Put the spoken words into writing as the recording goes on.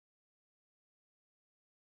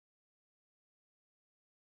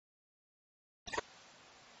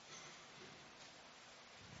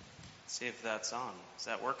See if that's on. Is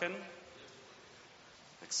that working?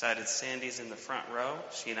 Excited Sandy's in the front row.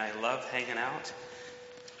 She and I love hanging out.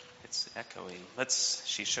 It's echoing.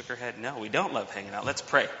 She shook her head. No, we don't love hanging out. Let's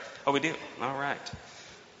pray. Oh, we do. All right.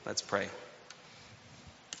 Let's pray.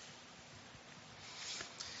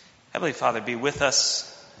 Heavenly Father, be with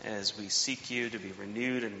us as we seek you to be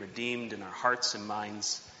renewed and redeemed in our hearts and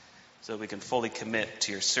minds so that we can fully commit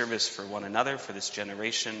to your service for one another, for this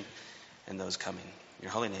generation and those coming. In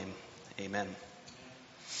your holy name, amen.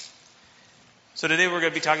 So today we're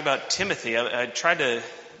going to be talking about Timothy. I tried to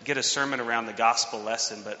get a sermon around the gospel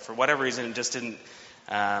lesson, but for whatever reason it just didn't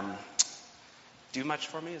do much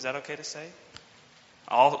for me. Is that okay to say?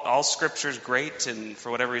 All scripture's great, and for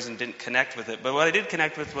whatever reason didn't connect with it. But what I did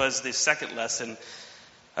connect with was the second lesson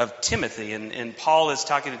of Timothy. And Paul is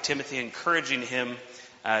talking to Timothy, encouraging him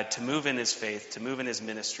to move in his faith, to move in his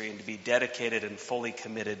ministry, and to be dedicated and fully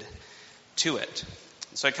committed to it.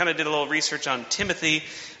 So I kind of did a little research on Timothy.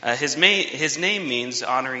 His name means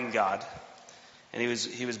honoring God. And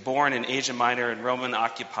he was born in Asia Minor in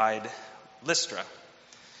Roman-occupied Lystra. And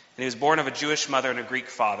he was born of a Jewish mother and a Greek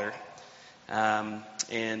father.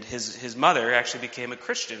 And his mother actually became a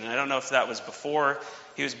Christian. And I don't know if that was before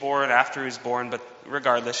he was born, after he was born, but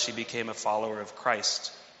regardless, she became a follower of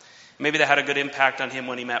Christ. Maybe that had a good impact on him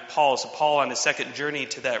when he met Paul. So Paul, on his second journey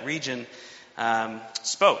to that region,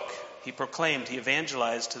 spoke. He proclaimed, he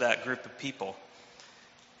evangelized to that group of people.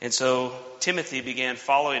 And so Timothy began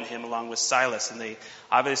following him along with Silas, and they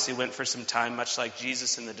obviously went for some time, much like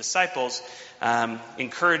Jesus and the disciples,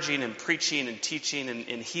 encouraging and preaching and teaching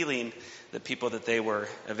and healing the people that they were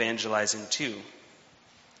evangelizing to.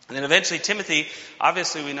 And then eventually Timothy,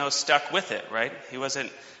 obviously we know, stuck with it, right? He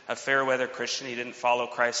wasn't a fair-weather Christian. He didn't follow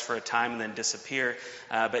Christ for a time and then disappear.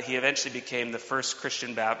 But he eventually became the first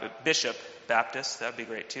Christian bishop, Baptist, that would be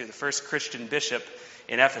great too, the first Christian bishop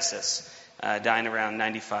in Ephesus, dying around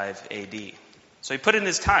 95 AD. So he put in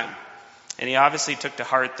his time, and he obviously took to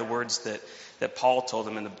heart the words that Paul told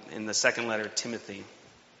him in the second letter of Timothy.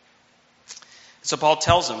 So Paul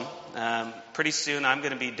tells him, pretty soon I'm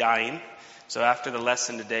going to be dying. So after the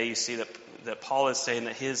lesson today, you see that Paul is saying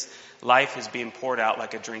that his life is being poured out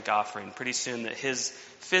like a drink offering. Pretty soon that his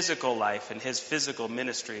physical life and his physical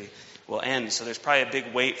ministry will end. So there's probably a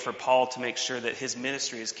big weight for Paul to make sure that his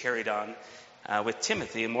ministry is carried on with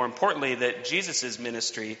Timothy, and more importantly, that Jesus'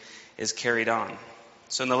 ministry is carried on.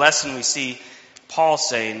 So in the lesson we see Paul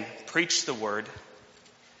saying, preach the word,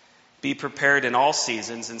 be prepared in all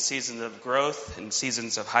seasons, in seasons of growth, in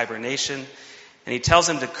seasons of hibernation. And he tells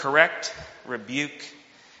him to correct, rebuke,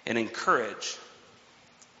 and encourage,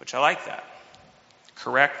 which I like that.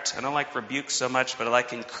 Correct, I don't like rebuke so much, but I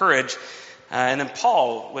like encourage. And then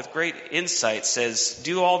Paul, with great insight, says,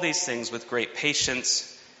 do all these things with great patience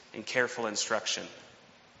and careful instruction.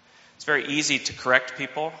 It's very easy to correct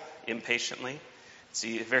people impatiently. It's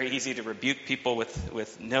very easy to rebuke people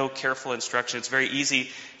with no careful instruction. It's very easy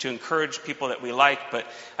to encourage people that we like. But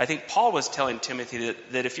I think Paul was telling Timothy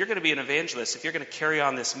that if you're going to be an evangelist, if you're going to carry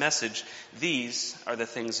on this message, these are the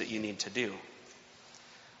things that you need to do.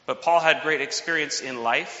 But Paul had great experience in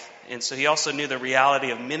life, and so he also knew the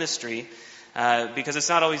reality of ministry, because it's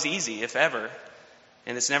not always easy, if ever.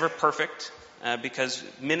 And it's never perfect, because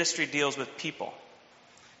ministry deals with people.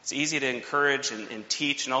 It's easy to encourage and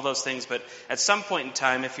teach and all those things, but at some point in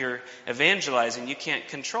time, if you're evangelizing, you can't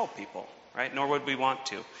control people, right? Nor would we want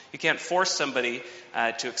to. You can't force somebody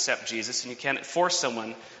to accept Jesus, and you can't force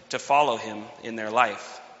someone to follow him in their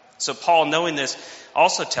life. So Paul, knowing this,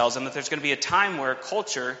 also tells them that there's going to be a time where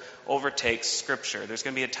culture overtakes Scripture. There's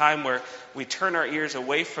going to be a time where we turn our ears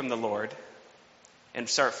away from the Lord and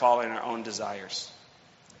start following our own desires.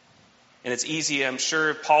 And it's easy, I'm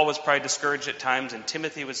sure Paul was probably discouraged at times, and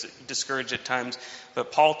Timothy was discouraged at times,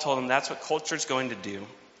 but Paul told him that's what culture's going to do.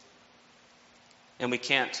 And we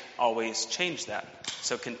can't always change that.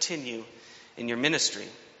 So continue in your ministry.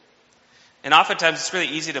 And oftentimes it's really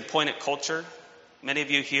easy to point at culture. Many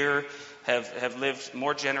of you here have lived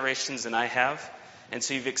more generations than I have. And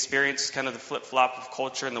so you've experienced kind of the flip-flop of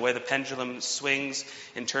culture and the way the pendulum swings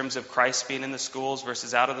in terms of Christ being in the schools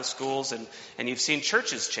versus out of the schools. And you've seen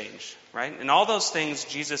churches change, right? And all those things,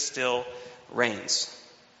 Jesus still reigns.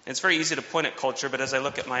 And it's very easy to point at culture, but as I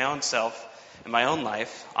look at my own self and my own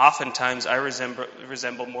life, oftentimes I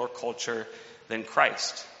resemble more culture than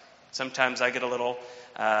Christ. Sometimes I get a little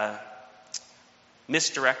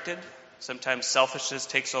misdirected. Sometimes selfishness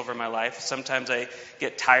takes over my life. Sometimes I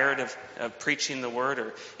get tired of preaching the word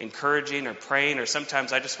or encouraging or praying, or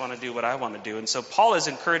sometimes I just want to do what I want to do. And so Paul is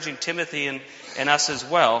encouraging Timothy and us as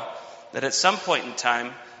well, that at some point in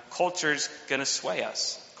time, culture's going to sway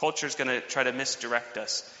us. Culture's going to try to misdirect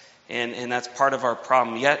us and that's part of our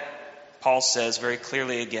problem. Yet, Paul says very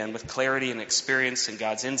clearly again, with clarity and experience and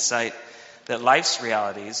God's insight, that life's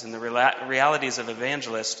realities and the realities of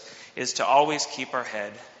evangelist is to always keep our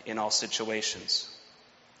head in all situations.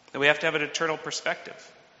 That we have to have an eternal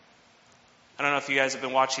perspective. I don't know if you guys have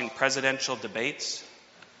been watching presidential debates.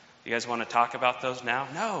 You guys want to talk about those now?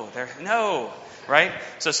 No, right?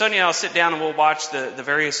 So Sonia and I'll sit down and we'll watch the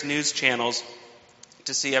various news channels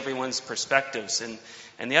to see everyone's perspectives.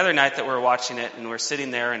 And the other night that we're watching it and we're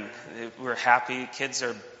sitting there and we're happy, kids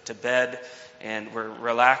are to bed and we're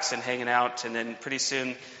relaxed and hanging out, and then pretty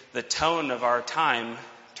soon the tone of our time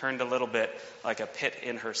turned a little bit like a pit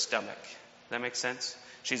in her stomach. Does that make sense?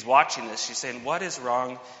 She's watching this. She's saying, what is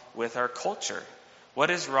wrong with our culture?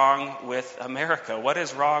 What is wrong with America? What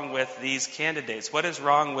is wrong with these candidates? What is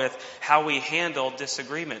wrong with how we handle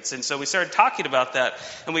disagreements? And so we started talking about that,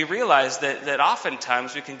 and we realized that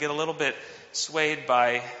oftentimes we can get a little bit swayed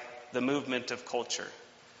by the movement of culture.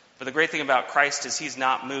 But the great thing about Christ is he's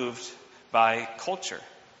not moved by culture.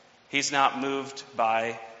 He's not moved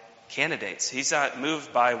by candidates. He's not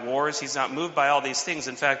moved by wars. He's not moved by all these things.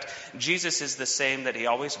 In fact, Jesus is the same that he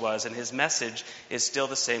always was, and his message is still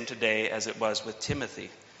the same today as it was with Timothy,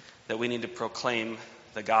 that we need to proclaim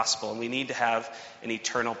the gospel, and we need to have an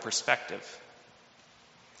eternal perspective.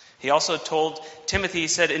 He also told Timothy, he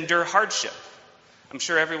said, endure hardship. I'm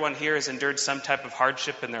sure everyone here has endured some type of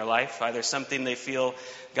hardship in their life, either something they feel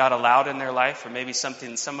God allowed in their life, or maybe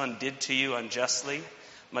something someone did to you unjustly,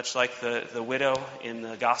 much like the widow in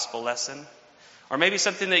the gospel lesson. Or maybe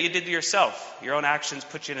something that you did to yourself. Your own actions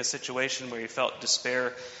put you in a situation where you felt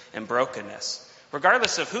despair and brokenness.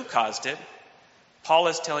 Regardless of who caused it, Paul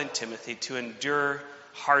is telling Timothy to endure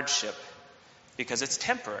hardship because it's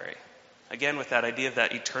temporary. Again, with that idea of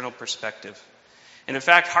that eternal perspective. And in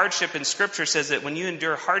fact, hardship in Scripture says that when you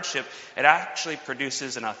endure hardship, it actually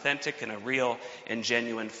produces an authentic and a real and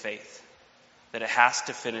genuine faith. That it has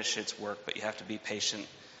to finish its work, but you have to be patient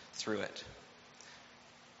through it.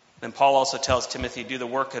 Then Paul also tells Timothy, do the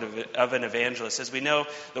work of an evangelist. As we know,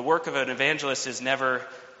 the work of an evangelist is never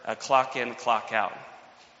a clock in, clock out,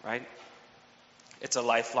 right? It's a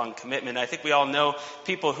lifelong commitment. I think we all know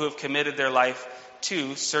people who have committed their life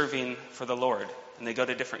to serving for the Lord. And they go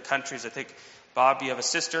to different countries. I think, Bob, you have a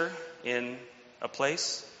sister in a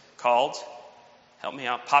place called, help me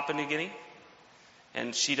out, Papua New Guinea.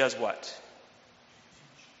 And she does what?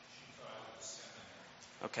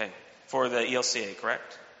 Okay, for the ELCA,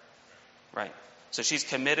 correct? Right. So she's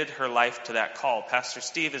committed her life to that call. Pastor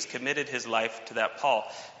Steve has committed his life to that call.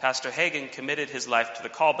 Pastor Hagen committed his life to the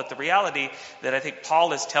call. But the reality that I think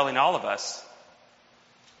Paul is telling all of us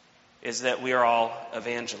is that we are all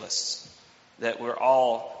evangelists, that we're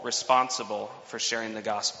all responsible for sharing the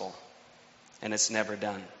gospel, and it's never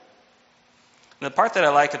done. And the part that I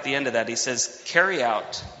like at the end of that, he says, carry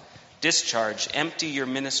out, discharge, empty your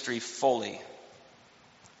ministry fully.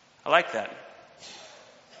 I like that.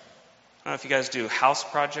 I don't know if you guys do house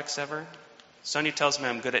projects ever. Sonia tells me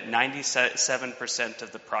I'm good at 97%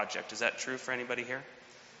 of the project. Is that true for anybody here?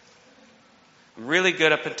 I'm really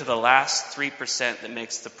good up into the last 3% that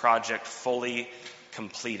makes the project fully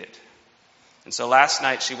completed. And so last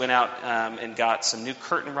night she went out and got some new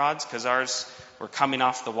curtain rods because ours were coming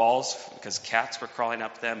off the walls because cats were crawling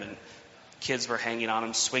up them and kids were hanging on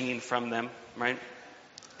them, swinging from them, right?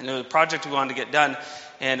 And it was a project we wanted to get done.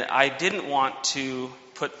 And I didn't want to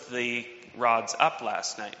put the rods up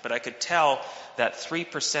last night, but I could tell that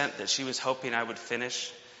 3% that she was hoping I would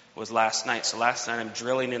finish was last night. So last night I'm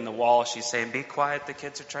drilling in the wall. She's saying, be quiet, the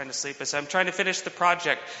kids are trying to sleep. I said, I'm trying to finish the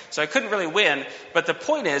project. So I couldn't really win. But the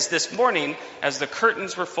point is, this morning, as the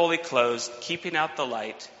curtains were fully closed, keeping out the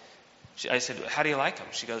light, I said, how do you like them?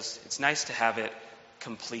 She goes, it's nice to have it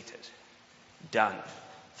completed, done,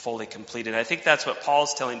 fully completed. I think that's what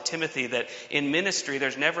Paul's telling Timothy, that in ministry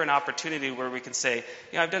there's never an opportunity where we can say,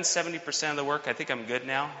 I've done 70% of the work, I think I'm good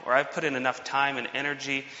now, or I've put in enough time and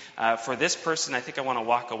energy for this person, I think I want to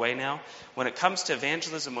walk away now. When it comes to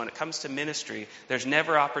evangelism, when it comes to ministry, there's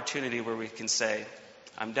never opportunity where we can say,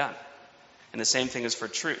 I'm done. And the same thing is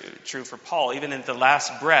true for Paul. Even in the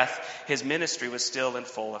last breath, his ministry was still in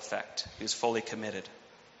full effect. He was fully committed.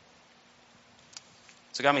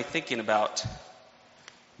 So it got me thinking about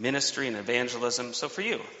ministry and evangelism. So for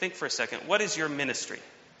you, think for a second, what is your ministry?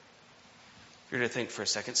 You're to think for a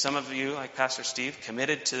second. Some of you, like Pastor Steve,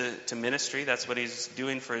 committed to ministry. That's what he's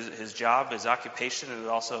doing for his job, his occupation, and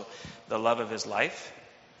also the love of his life.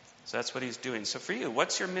 So that's what he's doing. So for you,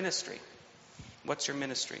 what's your ministry? What's your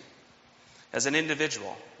ministry? As an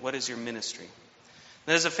individual, what is your ministry?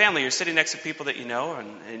 And as a family, you're sitting next to people that you know,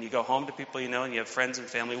 and you go home to people you know, and you have friends and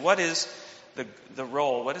family. What is the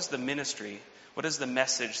role, what is the ministry, what is the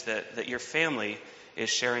message that your family is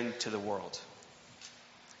sharing to the world?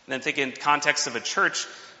 And then think in context of a church,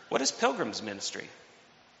 what is Pilgrim's ministry?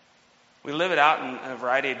 We live it out in a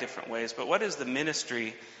variety of different ways, but what is the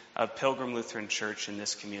ministry of Pilgrim Lutheran Church in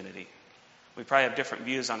this community? We probably have different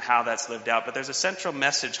views on how that's lived out, but there's a central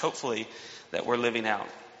message, hopefully, that we're living out.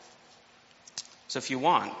 So if you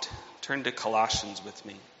want, turn to Colossians with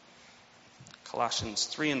me. Colossians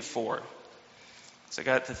 3 and 4. So I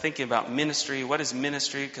got to thinking about ministry. What is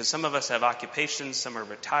ministry? Because some of us have occupations, some are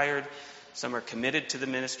retired, some are committed to the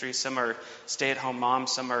ministry, some are stay-at-home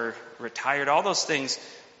moms, some are retired. All those things,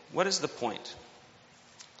 what is the point?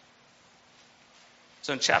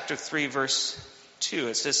 So in chapter 3, verse 2,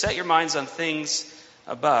 it says, set your minds on things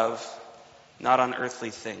above, not on earthly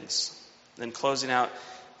things. Then closing out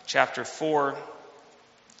chapter 4, it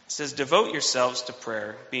says, devote yourselves to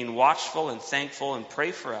prayer, being watchful and thankful, and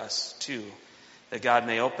pray for us, too, that God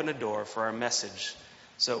may open a door for our message,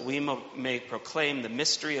 so that we may proclaim the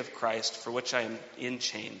mystery of Christ, for which I am in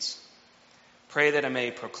chains. Pray that I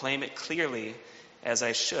may proclaim it clearly as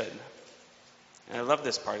I should. And I love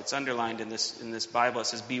this part. It's underlined in this Bible. It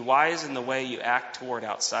says, be wise in the way you act toward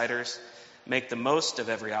outsiders. Make the most of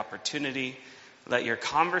every opportunity. Let your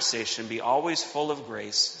conversation be always full of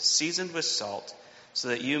grace, seasoned with salt, so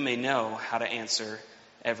that you may know how to answer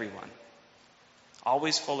everyone.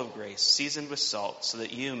 Always full of grace, seasoned with salt, so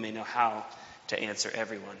that you may know how to answer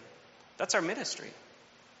everyone. That's our ministry,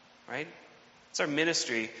 right? It's our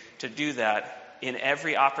ministry to do that in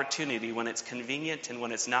every opportunity, when it's convenient and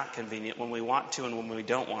when it's not convenient, when we want to and when we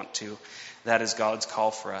don't want to. That is God's call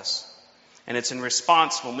for us. And it's in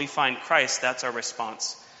response, when we find Christ, that's our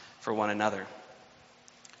response for one another.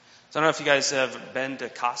 So I don't know if you guys have been to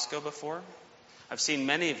Costco before. I've seen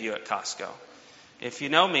many of you at Costco. If you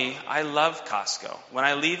know me, I love Costco. When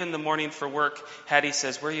I leave in the morning for work, Hattie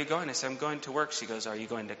says, where are you going? I say, I'm going to work. She goes, are you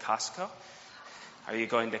going to Costco? Are you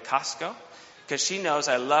going to Costco? Because she knows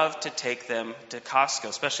I love to take them to Costco,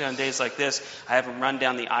 especially on days like this. I have them run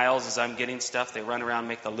down the aisles as I'm getting stuff. They run around,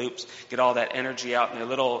 make the loops, get all that energy out, and their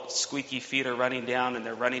little squeaky feet are running down, and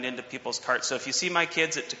they're running into people's carts. So if you see my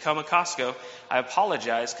kids at Tacoma Costco, I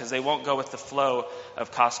apologize, because they won't go with the flow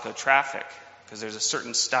of Costco traffic, because there's a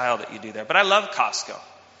certain style that you do there. But I love Costco.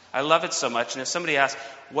 I love it so much. And if somebody asks,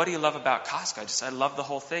 what do you love about Costco? I love the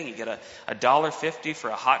whole thing. You get a $1.50 for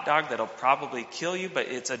a hot dog that'll probably kill you, but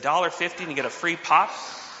it's $1.50 and you get a free pop.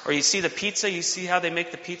 Or you see the pizza, you see how they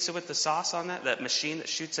make the pizza with the sauce on that machine that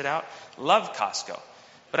shoots it out. Love Costco.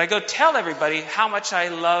 But I go tell everybody how much I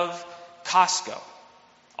love Costco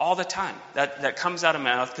all the time. That comes out of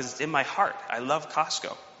my mouth because it's in my heart. I love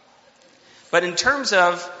Costco. But in terms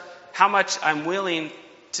of how much I'm willing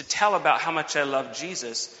to tell about how much I love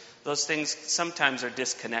Jesus, those things sometimes are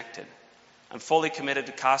disconnected. I'm fully committed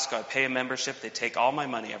to Costco. I pay a membership. They take all my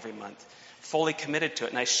money every month. Fully committed to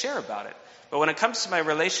it, and I share about it. But when it comes to my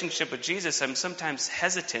relationship with Jesus, I'm sometimes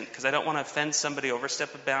hesitant because I don't want to offend somebody,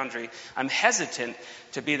 overstep a boundary. I'm hesitant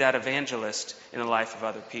to be that evangelist in the life of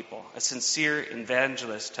other people, a sincere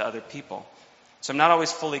evangelist to other people. So I'm not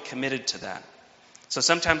always fully committed to that. So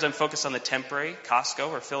sometimes I'm focused on the temporary,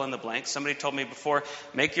 Costco, or fill in the blank. Somebody told me before,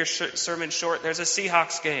 make your sermon short. There's a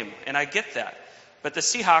Seahawks game, and I get that. But the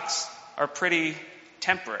Seahawks are pretty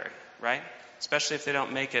temporary, right? Especially if they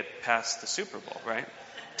don't make it past the Super Bowl, right?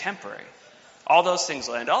 Temporary. All those things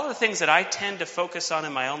land. All the things that I tend to focus on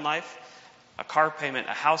in my own life, a car payment,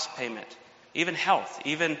 a house payment, even health,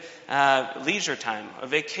 even leisure time, a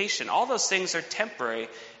vacation, all those things are temporary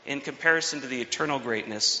in comparison to the eternal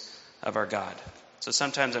greatness of our God. So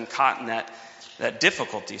sometimes I'm caught in that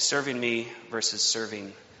difficulty, serving me versus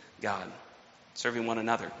serving God, serving one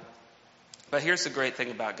another. But here's the great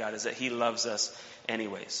thing about God is that He loves us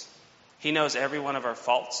anyways. He knows every one of our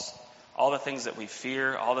faults, all the things that we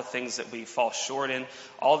fear, all the things that we fall short in,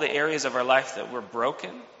 all the areas of our life that we're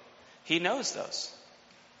broken. He knows those.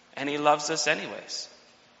 And He loves us anyways.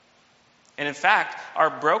 And in fact,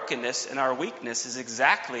 our brokenness and our weakness is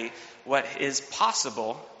exactly what is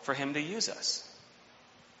possible for Him to use us.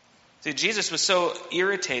 See, Jesus was so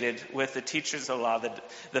irritated with the teachers of the law,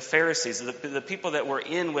 the Pharisees, the people that were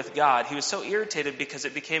in with God. He was so irritated because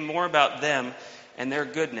it became more about them and their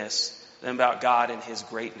goodness than about God and His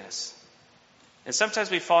greatness. And sometimes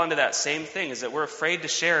we fall into that same thing, is that we're afraid to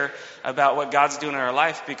share about what God's doing in our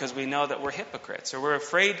life because we know that we're hypocrites. Or we're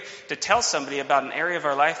afraid to tell somebody about an area of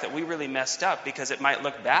our life that we really messed up because it might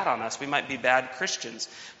look bad on us. We might be bad Christians.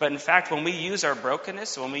 But in fact, when we use our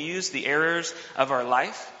brokenness, when we use the errors of our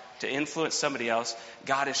life to influence somebody else,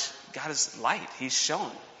 God is light. He's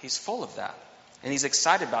shown. He's full of that. And He's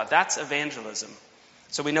excited about it. That's evangelism.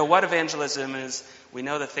 So we know what evangelism is. We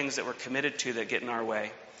know the things that we're committed to that get in our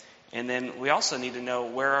way. And then we also need to know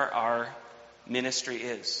where our ministry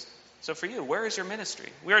is. So for you, where is your ministry?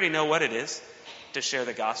 We already know what it is to share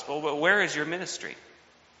the gospel, but where is your ministry?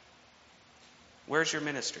 Where's your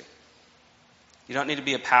ministry? You don't need to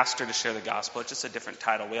be a pastor to share the gospel. It's just a different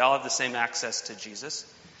title. We all have the same access to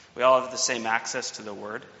Jesus. We all have the same access to the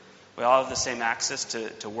Word. We all have the same access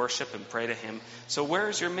to worship and pray to Him. So where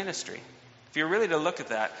is your ministry? If you're really to look at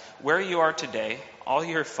that, where you are today, all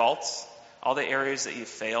your faults, all the areas that you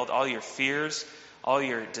failed, all your fears, all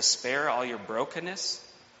your despair, all your brokenness,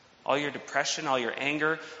 all your depression, all your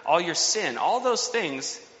anger, all your sin, all those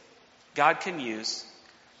things God can use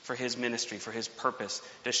for His ministry, for His purpose,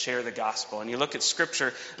 to share the gospel. And you look at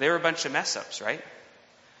Scripture, they were a bunch of mess-ups, right?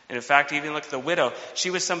 And in fact, even look at the widow. She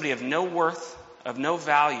was somebody of no worth, of no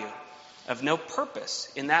value, of no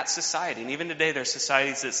purpose in that society. And even today, there are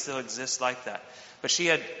societies that still exist like that. But she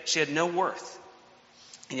had no worth.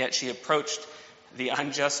 And yet she approached the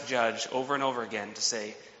unjust judge over and over again to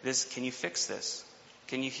say, can you fix this?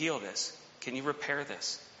 Can you heal this? Can you repair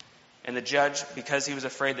this? And the judge, because he was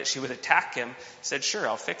afraid that she would attack him, said, sure,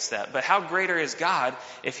 I'll fix that. But how greater is God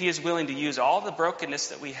if He is willing to use all the brokenness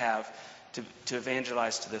that we have to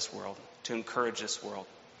evangelize to this world, to encourage this world?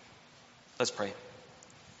 Let's pray.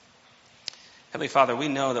 Heavenly Father, we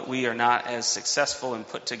know that we are not as successful and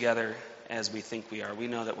put together as we think we are. We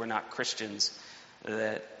know that we're not Christians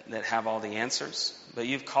that have all the answers. But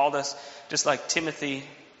You've called us, just like Timothy,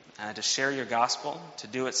 to share Your gospel, to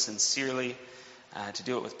do it sincerely, to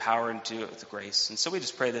do it with power and to do it with grace. And so we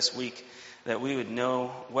just pray this week that we would know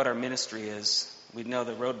what our ministry is. We'd know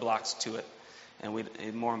the roadblocks to it. And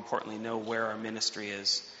we'd, more importantly, know where our ministry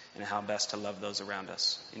is and how best to love those around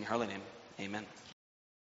us. In Your holy name, amen.